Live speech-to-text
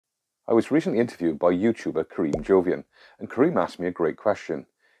I was recently interviewed by YouTuber Kareem Jovian, and Kareem asked me a great question.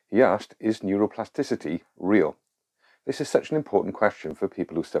 He asked, is neuroplasticity real? This is such an important question for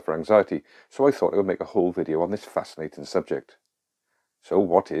people who suffer anxiety, so I thought I would make a whole video on this fascinating subject. So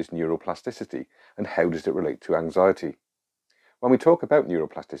what is neuroplasticity, and how does it relate to anxiety? When we talk about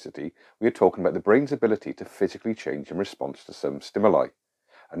neuroplasticity, we are talking about the brain's ability to physically change in response to some stimuli.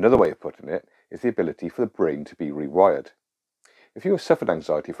 Another way of putting it is the ability for the brain to be rewired. If you have suffered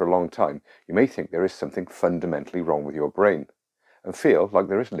anxiety for a long time, you may think there is something fundamentally wrong with your brain, and feel like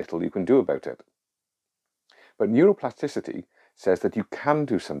there is little you can do about it. But neuroplasticity says that you can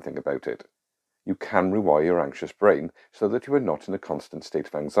do something about it. You can rewire your anxious brain so that you are not in a constant state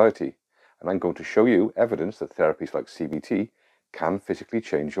of anxiety, and I'm going to show you evidence that therapies like CBT can physically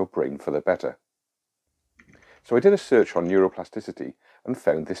change your brain for the better. So I did a search on neuroplasticity and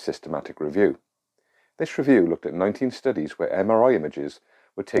found this systematic review. This review looked at 19 studies where MRI images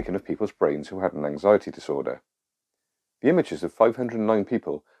were taken of people's brains who had an anxiety disorder. The images of 509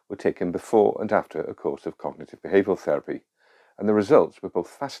 people were taken before and after a course of cognitive behavioural therapy, and the results were both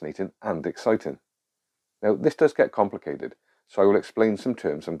fascinating and exciting. Now, this does get complicated, so I will explain some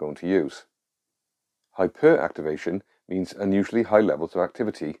terms I'm going to use. Hyperactivation means unusually high levels of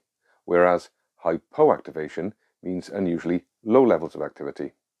activity, whereas hypoactivation means unusually low levels of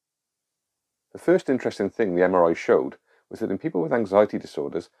activity. The first interesting thing the MRI showed was that in people with anxiety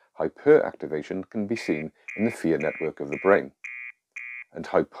disorders, hyperactivation can be seen in the fear network of the brain, and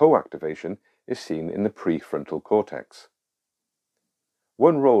hypoactivation is seen in the prefrontal cortex.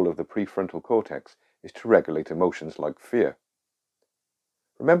 One role of the prefrontal cortex is to regulate emotions like fear.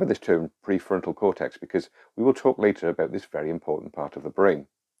 Remember this term prefrontal cortex because we will talk later about this very important part of the brain.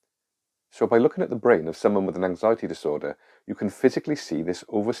 So by looking at the brain of someone with an anxiety disorder, you can physically see this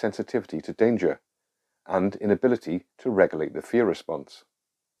oversensitivity to danger and inability to regulate the fear response.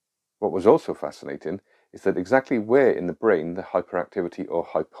 What was also fascinating is that exactly where in the brain the hyperactivity or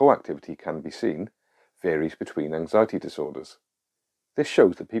hypoactivity can be seen varies between anxiety disorders. This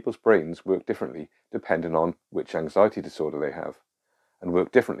shows that people's brains work differently depending on which anxiety disorder they have, and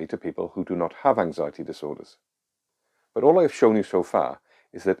work differently to people who do not have anxiety disorders. But all I have shown you so far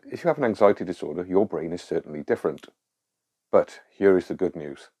is that if you have an anxiety disorder, your brain is certainly different. But here is the good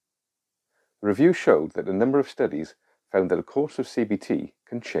news. The review showed that a number of studies found that a course of CBT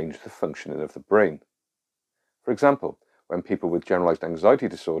can change the functioning of the brain. For example, when people with generalised anxiety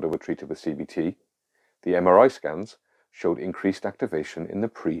disorder were treated with CBT, the MRI scans showed increased activation in the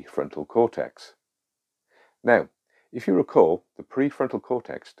prefrontal cortex. Now, if you recall, the prefrontal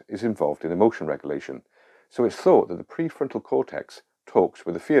cortex is involved in emotion regulation, so it's thought that the prefrontal cortex talks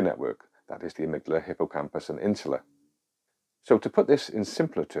with the fear network, that is the amygdala, hippocampus and insula. So to put this in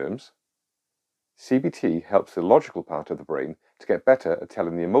simpler terms, CBT helps the logical part of the brain to get better at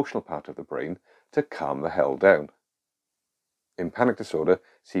telling the emotional part of the brain to calm the hell down. In panic disorder,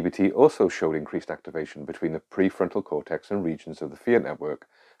 CBT also showed increased activation between the prefrontal cortex and regions of the fear network,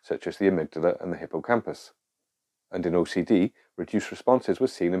 such as the amygdala and the hippocampus. And in OCD, reduced responses were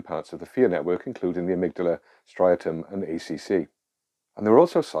seen in parts of the fear network, including the amygdala, striatum and ACC. And there were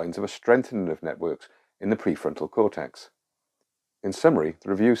also signs of a strengthening of networks in the prefrontal cortex. In summary, the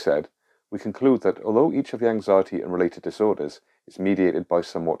review said, we conclude that although each of the anxiety and related disorders is mediated by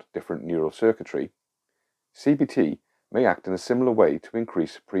somewhat different neural circuitry, CBT may act in a similar way to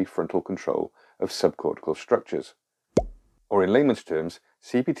increase prefrontal control of subcortical structures. Or in layman's terms,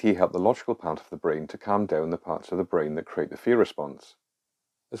 CBT helps the logical part of the brain to calm down the parts of the brain that create the fear response.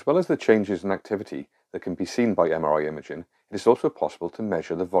 As well as the changes in activity that can be seen by MRI imaging, it is also possible to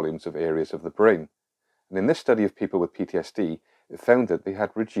measure the volumes of areas of the brain. And in this study of people with PTSD, it found that they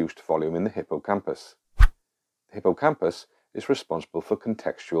had reduced volume in the hippocampus. The hippocampus is responsible for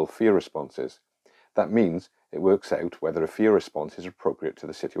contextual fear responses. That means it works out whether a fear response is appropriate to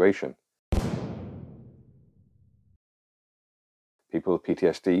the situation. People with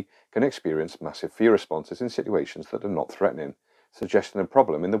PTSD can experience massive fear responses in situations that are not threatening, suggesting a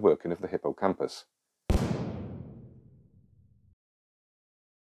problem in the working of the hippocampus.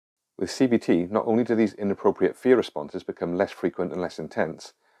 With CBT, not only do these inappropriate fear responses become less frequent and less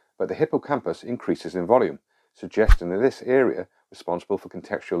intense, but the hippocampus increases in volume, suggesting that this area responsible for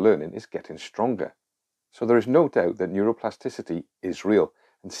contextual learning is getting stronger. So there is no doubt that neuroplasticity is real,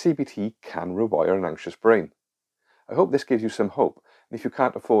 and CBT can rewire an anxious brain. I hope this gives you some hope, and if you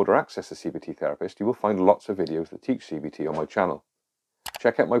can't afford or access a CBT therapist, you will find lots of videos that teach CBT on my channel.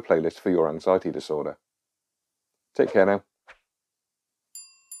 Check out my playlist for your anxiety disorder. Take care now.